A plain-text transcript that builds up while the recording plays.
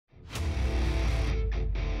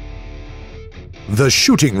the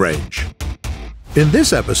shooting range. In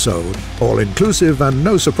this episode, all-inclusive and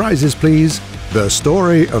no surprises please, the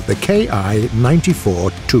story of the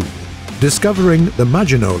KI-94-2, discovering the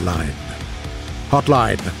Maginot line.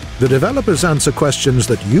 Hotline, the developers answer questions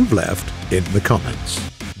that you've left in the comments.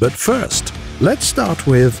 But first, let's start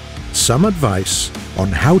with some advice on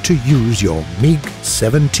how to use your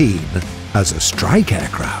MiG-17 as a strike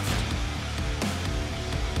aircraft.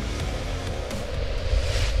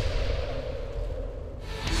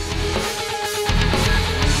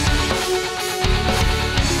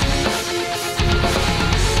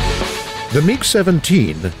 The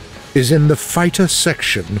MiG-17 is in the fighter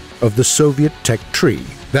section of the Soviet tech tree.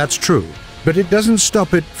 That's true, but it doesn't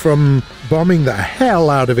stop it from bombing the hell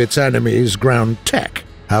out of its enemy's ground tech.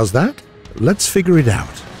 How's that? Let's figure it out.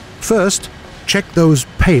 First, check those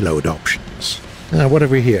payload options. Now, what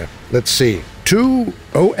have we here? Let's see. 2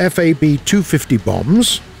 OFAB-250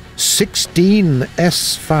 bombs, 16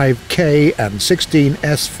 S-5K and 16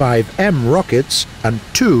 S-5M rockets, and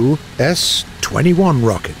 2 S-21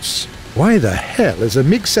 rockets. Why the hell is a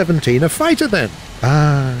MiG-17 a fighter then?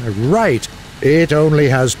 Ah, right. It only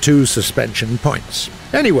has 2 suspension points.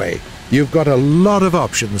 Anyway, you've got a lot of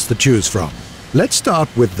options to choose from. Let's start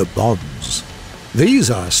with the bombs.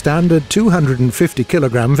 These are standard 250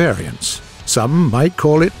 kilogram variants. Some might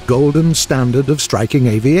call it golden standard of striking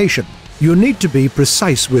aviation. You need to be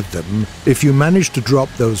precise with them. If you manage to drop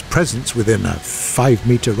those presents within a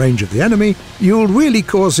 5-meter range of the enemy, you'll really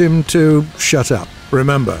cause him to shut up.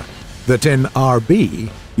 Remember that in RB,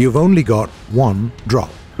 you've only got 1 drop.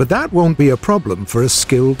 But that won't be a problem for a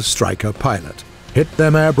skilled striker pilot. Hit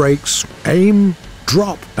them air brakes, aim,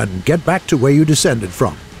 drop, and get back to where you descended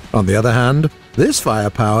from. On the other hand, this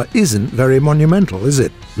firepower isn't very monumental, is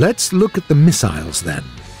it? Let's look at the missiles then.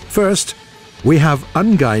 First, we have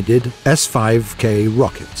unguided S-5K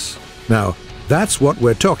rockets. Now, that's what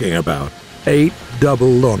we're talking about. 8 double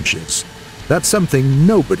launches. That's something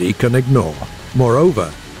nobody can ignore.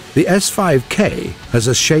 Moreover, the S-5K has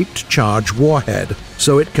a shaped charge warhead,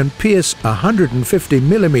 so it can pierce 150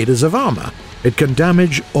 millimeters of armor. It can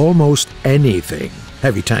damage almost anything,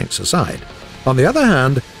 heavy tanks aside. On the other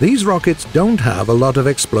hand, these rockets don't have a lot of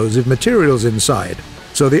explosive materials inside,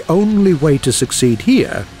 so the only way to succeed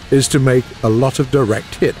here is to make a lot of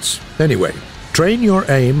direct hits. Anyway, train your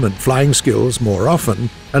aim and flying skills more often,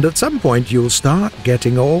 and at some point you'll start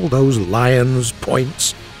getting all those Lions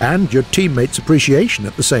points and your teammates' appreciation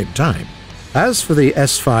at the same time. As for the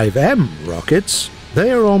S-5M rockets,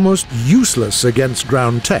 they are almost useless against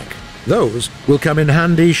ground tech. Those will come in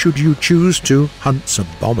handy should you choose to hunt some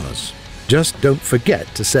bombers. Just don't forget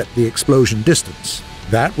to set the explosion distance.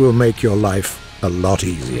 That will make your life a lot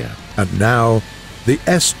easier. And now, the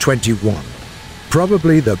S-21.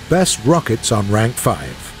 Probably the best rockets on rank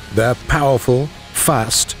 5. They're powerful,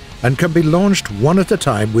 fast, and can be launched one at a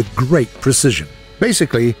time with great precision.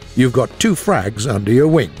 Basically, you've got 2 frags under your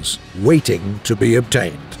wings, waiting to be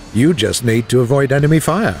obtained. You just need to avoid enemy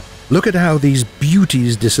fire. Look at how these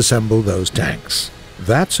beauties disassemble those tanks.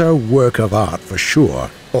 That's a work of art for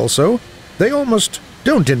sure. Also, they almost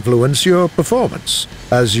don't influence your performance,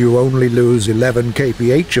 as you only lose 11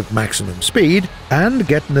 kph of maximum speed and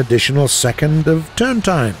get an additional second of turn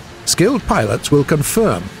time. Skilled pilots will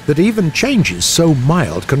confirm that even changes so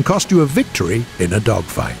mild can cost you a victory in a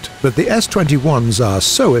dogfight. But the S-21s are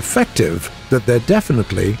so effective that they're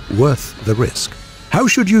definitely worth the risk. How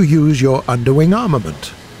should you use your underwing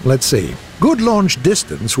armament? Let's see. Good launch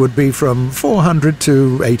distance would be from 400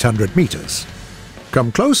 to 800 meters.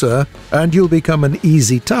 Come closer, and you'll become an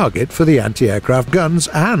easy target for the anti-aircraft guns,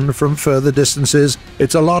 and from further distances,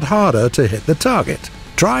 it's a lot harder to hit the target.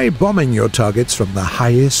 Try bombing your targets from the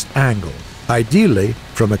highest angle, ideally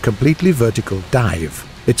from a completely vertical dive.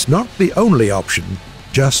 It's not the only option,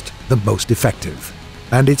 just the most effective.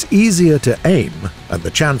 And it's easier to aim, and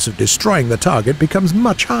the chance of destroying the target becomes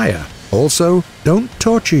much higher. Also, don't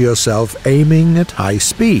torture yourself aiming at high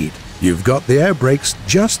speed. You've got the air brakes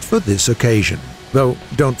just for this occasion. Though,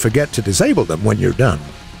 don't forget to disable them when you're done.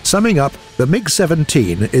 Summing up, the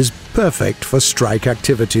MiG-17 is perfect for strike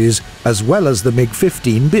activities, as well as the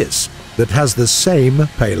MiG-15 bis that has the same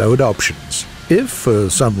payload options. If, for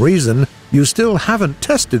some reason, you still haven't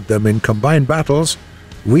tested them in combined battles,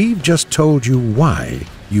 we've just told you why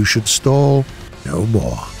you should stall no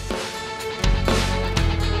more.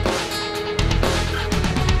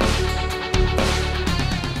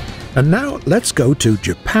 And now let's go to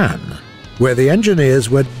Japan, where the engineers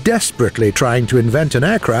were desperately trying to invent an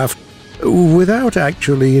aircraft without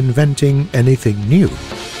actually inventing anything new.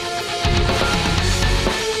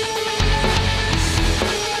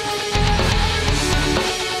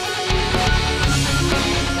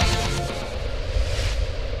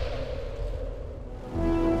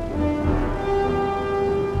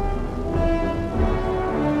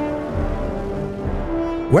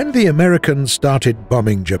 When the Americans started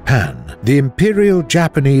bombing Japan, the Imperial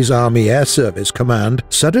Japanese Army Air Service Command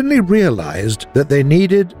suddenly realized that they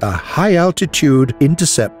needed a high-altitude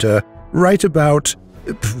interceptor right about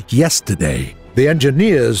yesterday. The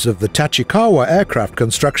engineers of the Tachikawa Aircraft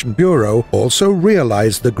Construction Bureau also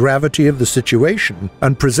realized the gravity of the situation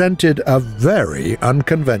and presented a very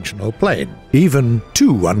unconventional plane. Even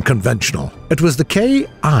too unconventional. It was the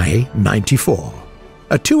Ki-94.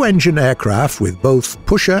 A two-engine aircraft with both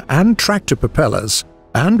pusher and tractor propellers,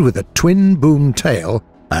 and with a twin-boom tail,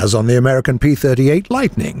 as on the American P-38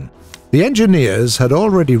 Lightning. The engineers had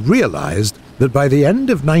already realized that by the end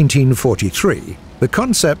of 1943, the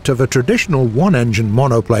concept of a traditional one-engine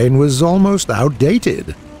monoplane was almost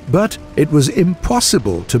outdated. But it was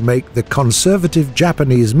impossible to make the conservative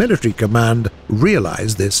Japanese military command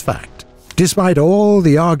realize this fact. Despite all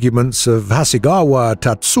the arguments of Hasegawa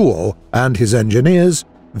Tatsuo and his engineers,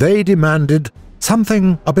 they demanded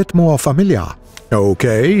something a bit more familiar.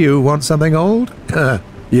 Okay, you want something old?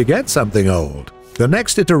 You get something old. The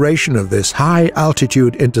next iteration of this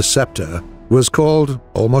high-altitude interceptor was called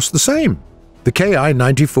almost the same, the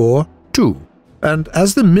Ki-94-2. And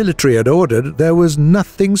as the military had ordered, there was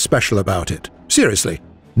nothing special about it. Seriously,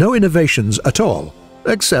 no innovations at all,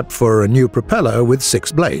 except for a new propeller with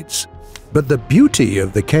 6 blades. But the beauty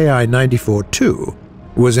of the Ki-94-2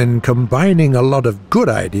 was in combining a lot of good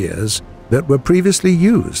ideas that were previously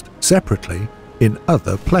used separately in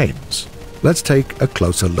other planes. Let's take a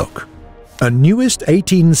closer look. A newest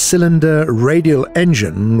 18-cylinder radial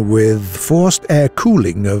engine with forced air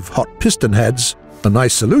cooling of hot piston heads, a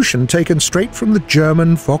nice solution taken straight from the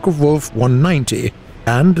German Focke-Wulf 190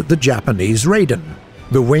 and the Japanese Raiden.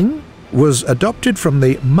 The wing was adopted from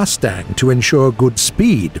the Mustang to ensure good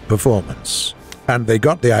speed performance, and they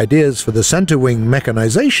got the ideas for the center wing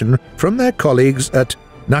mechanization from their colleagues at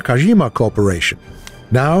Nakajima Corporation.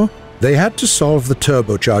 Now, they had to solve the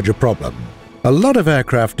turbocharger problem. A lot of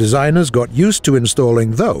aircraft designers got used to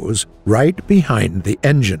installing those right behind the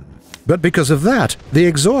engine. But because of that, the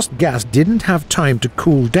exhaust gas didn't have time to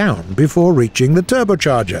cool down before reaching the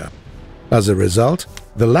turbocharger. As a result,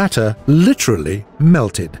 the latter literally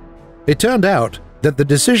melted. It turned out that the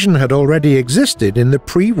decision had already existed in the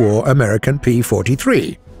pre-war American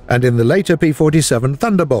P-43 and in the later P-47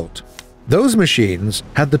 Thunderbolt. Those machines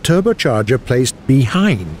had the turbocharger placed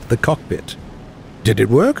behind the cockpit. Did it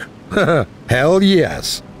work? Hell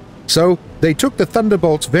yes! So they took the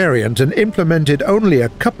Thunderbolt's variant and implemented only a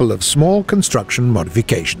couple of small construction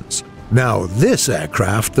modifications. Now this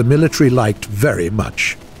aircraft the military liked very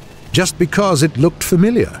much, just because it looked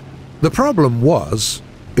familiar. The problem was,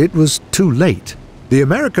 it was too late. The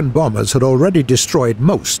American bombers had already destroyed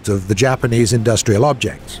most of the Japanese industrial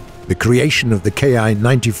objects. The creation of the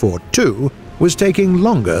Ki-94-2 was taking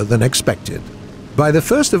longer than expected. By the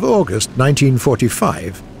 1st of August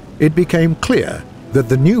 1945, it became clear that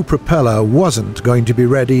the new propeller wasn't going to be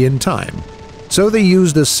ready in time, so they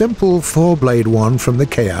used a simple 4-blade one from the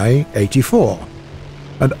Ki-84.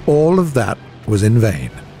 And all of that was in vain,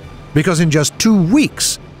 because in just 2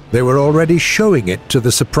 weeks they were already showing it to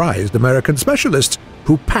the surprised American specialists,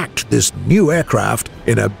 who packed this new aircraft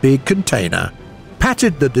in a big container,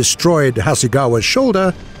 patted the destroyed Hasegawa's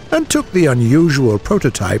shoulder, and took the unusual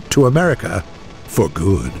prototype to America for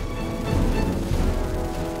good.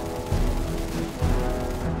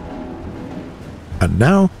 And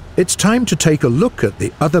now, it's time to take a look at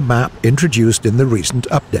the other map introduced in the recent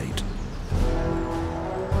update.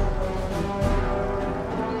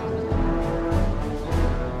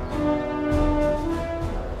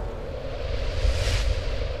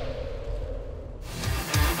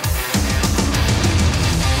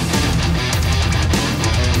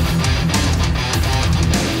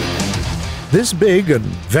 This big and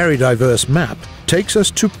very diverse map takes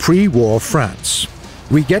us to pre-war France.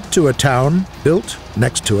 We get to a town built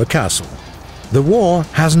next to a castle. The war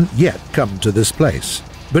hasn't yet come to this place,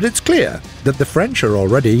 but it's clear that the French are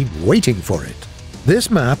already waiting for it.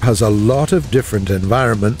 This map has a lot of different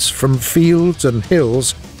environments, from fields and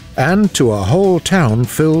hills and to a whole town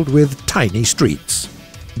filled with tiny streets.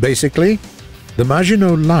 Basically, the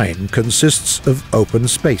Maginot Line consists of open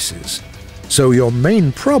spaces, so your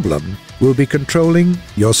main problem will be controlling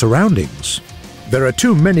your surroundings. There are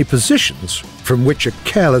too many positions from which a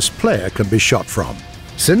careless player can be shot from.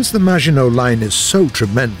 Since the Maginot Line is so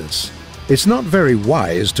tremendous, it's not very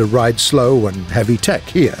wise to ride slow and heavy tech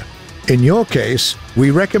here. In your case,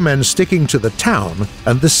 we recommend sticking to the town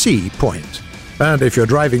and the C point. And if you're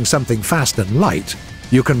driving something fast and light,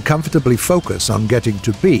 you can comfortably focus on getting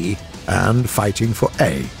to B and fighting for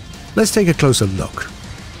A. Let's take a closer look.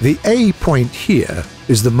 The A point here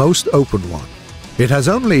is the most open one. It has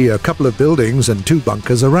only a couple of buildings and 2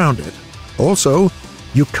 bunkers around it. Also,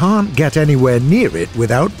 you can't get anywhere near it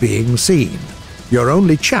without being seen. Your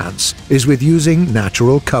only chance is with using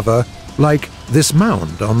natural cover, like this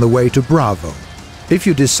mound on the way to Bravo. If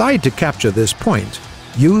you decide to capture this point,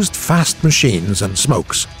 use fast machines and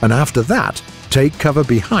smokes, and after that, take cover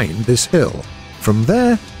behind this hill. From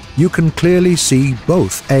there, you can clearly see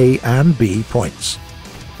both A and B points.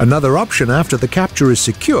 Another option after the capture is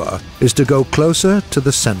secure is to go closer to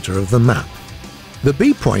the center of the map. The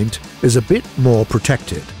B point is a bit more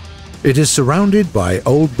protected. It is surrounded by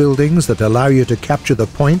old buildings that allow you to capture the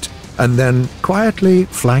point and then quietly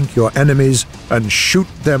flank your enemies and shoot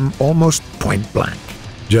them almost point blank.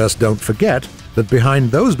 Just don't forget that behind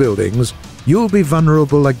those buildings, you'll be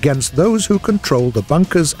vulnerable against those who control the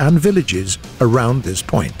bunkers and villages around this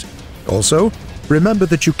point. Also, remember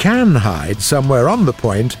that you can hide somewhere on the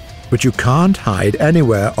point, but you can't hide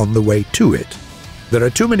anywhere on the way to it. There are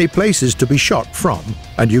too many places to be shot from,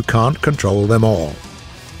 and you can't control them all.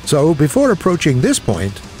 So before approaching this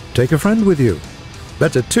point, take a friend with you.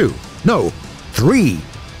 Better 2. No, 3.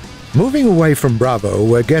 Moving away from Bravo,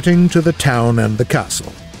 we're getting to the town and the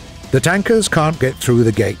castle. The tankers can't get through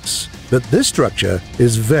the gates, but this structure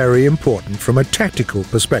is very important from a tactical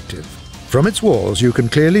perspective. From its walls, you can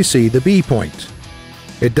clearly see the B point.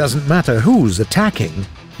 It doesn't matter who's attacking,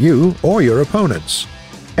 you or your opponents.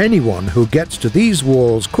 Anyone who gets to these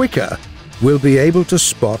walls quicker will be able to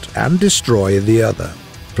spot and destroy the other.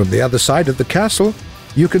 From the other side of the castle,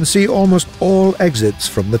 you can see almost all exits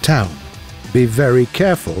from the town. Be very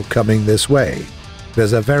careful coming this way.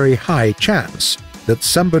 There's a very high chance that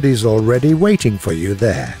somebody's already waiting for you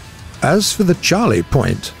there. As for the Charlie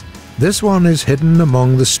point, this one is hidden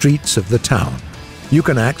among the streets of the town. You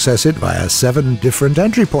can access it via 7 different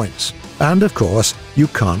entry points, and of course, you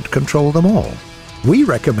can't control them all. We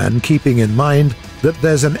recommend keeping in mind that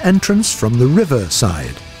there's an entrance from the river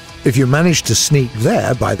side. If you manage to sneak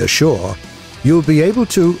there by the shore, you'll be able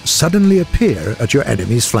to suddenly appear at your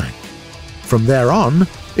enemy's flank. From there on,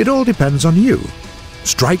 it all depends on you.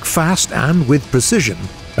 Strike fast and with precision,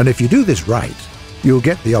 and if you do this right, you'll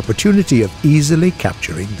get the opportunity of easily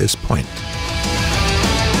capturing this point.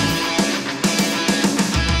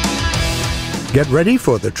 Get ready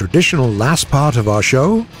for the traditional last part of our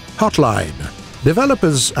show, Hotline.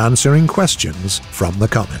 Developers answering questions from the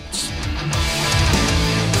comments.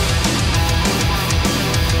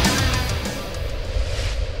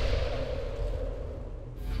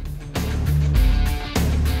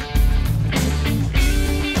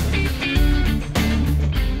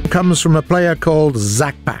 Comes from a player called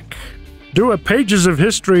Zakpak. Do a Pages of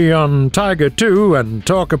History on Tiger 2 and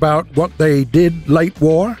talk about what they did late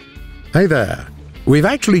war? Hey there. We've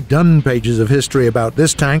actually done Pages of History about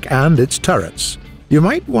this tank and its turrets. You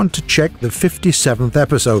might want to check the 57th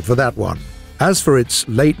episode for that one. As for its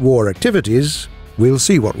late war activities, we'll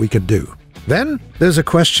see what we can do. Then there's a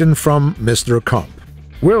question from Mr. Comp.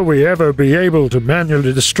 Will we ever be able to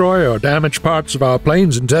manually destroy or damage parts of our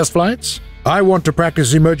planes in test flights? I want to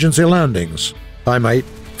practice emergency landings. I might.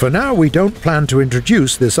 For now, we don't plan to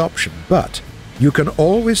introduce this option, but you can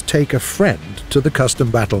always take a friend to the custom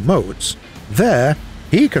battle modes. There,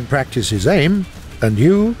 he can practice his aim, and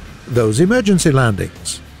you, those emergency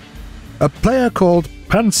landings. A player called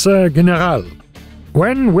Panzer General.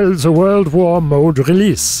 When will the World War mode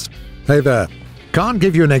release? Hey there. Can't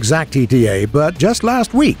give you an exact ETA, but just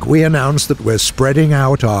last week we announced that we're spreading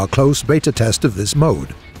out our close beta test of this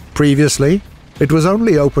mode. Previously, it was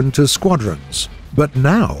only open to squadrons, but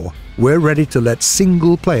now we're ready to let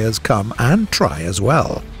single players come and try as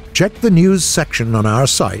well. Check the news section on our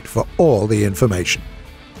site for all the information.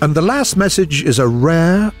 And the last message is a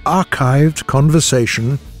rare, archived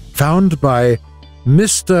conversation found by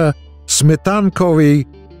Mr. Smetankovi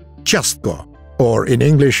Ciastko, or in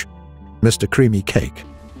English, Mr. Creamy Cake.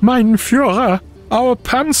 Mein Führer, our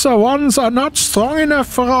Panzer Is are not strong enough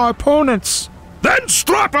for our opponents. Then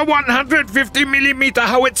strap a 150mm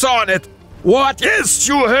howitzer on it! What? Yes,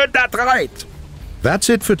 you heard that right! That's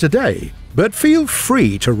it for today, but feel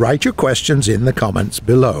free to write your questions in the comments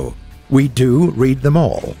below. We do read them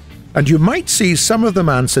all, and you might see some of them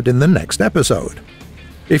answered in the next episode.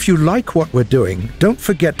 If you like what we're doing, don't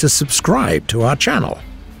forget to subscribe to our channel.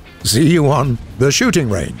 See you on the shooting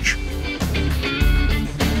range.